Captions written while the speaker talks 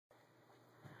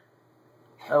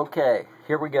Okay,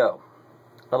 here we go.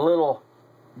 A little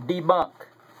debunk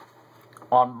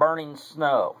on burning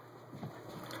snow.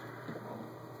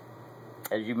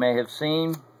 As you may have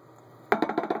seen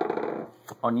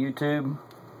on YouTube,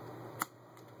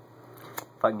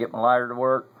 if I can get my lighter to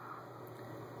work,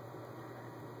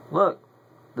 look,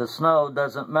 the snow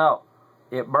doesn't melt,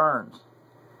 it burns.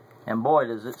 And boy,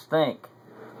 does it stink.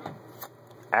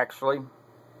 Actually,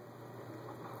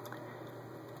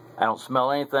 I don't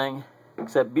smell anything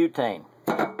except butane.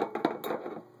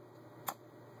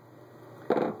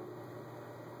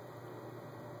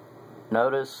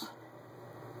 Notice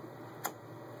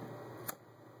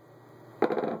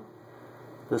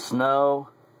the snow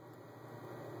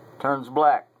turns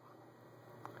black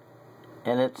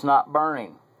and it's not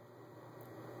burning.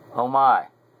 Oh my,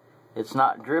 it's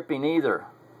not dripping either.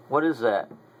 What is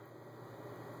that?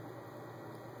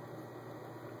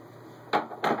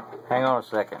 Hang on a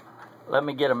second. Let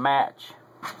me get a match.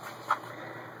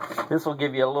 This will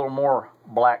give you a little more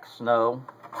black snow.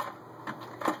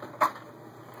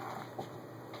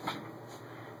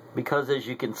 Because as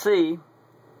you can see,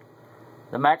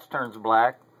 the match turns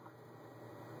black,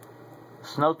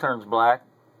 snow turns black.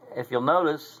 If you'll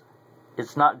notice,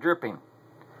 it's not dripping.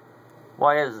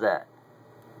 Why is that?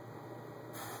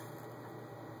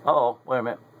 Uh-oh, wait a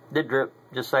minute. Did drip,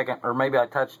 just a second, or maybe I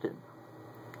touched it.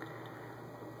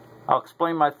 I'll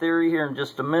explain my theory here in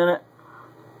just a minute.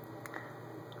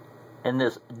 In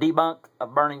this debunk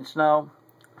of burning snow,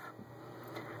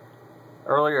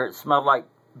 earlier it smelled like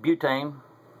butane,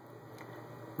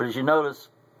 but as you notice,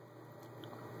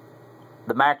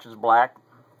 the match is black,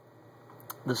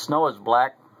 the snow is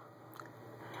black,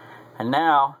 and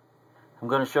now I'm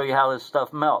going to show you how this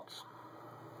stuff melts.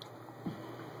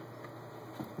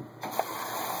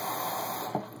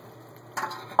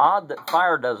 Odd that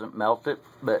fire doesn't melt it,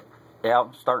 but yeah,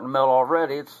 it's starting to melt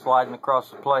already. It's sliding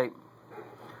across the plate.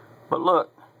 But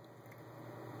look,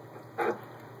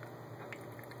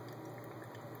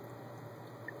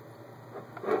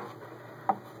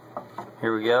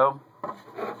 here we go.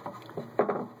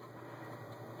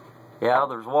 Yeah,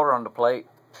 there's water on the plate,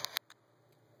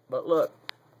 but look,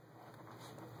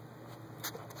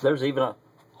 there's even a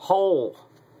hole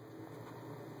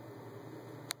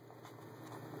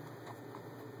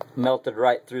melted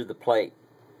right through the plate,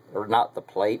 or not the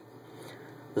plate,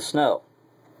 the snow.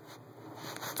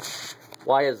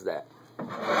 Why is that?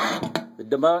 The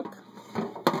debunk,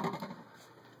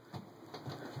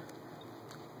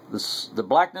 the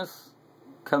blackness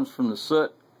comes from the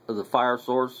soot of the fire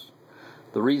source.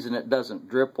 The reason it doesn't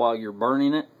drip while you're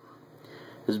burning it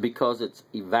is because it's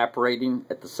evaporating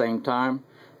at the same time.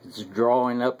 It's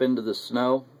drawing up into the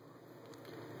snow.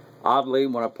 Oddly,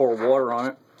 when I pour water on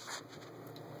it,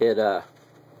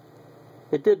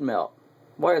 it did melt.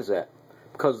 Why is that?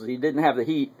 Because you didn't have the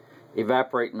heat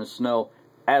evaporating the snow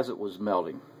as it was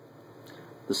melting.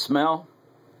 The smell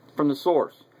from the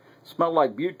source smelled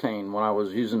like butane when I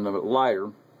was using the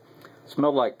lighter.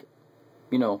 Smelled like,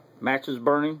 you know, matches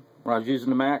burning when I was using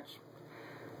the match.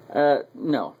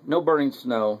 No burning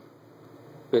snow.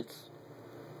 It's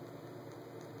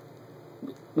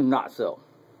not so.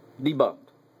 Debunked.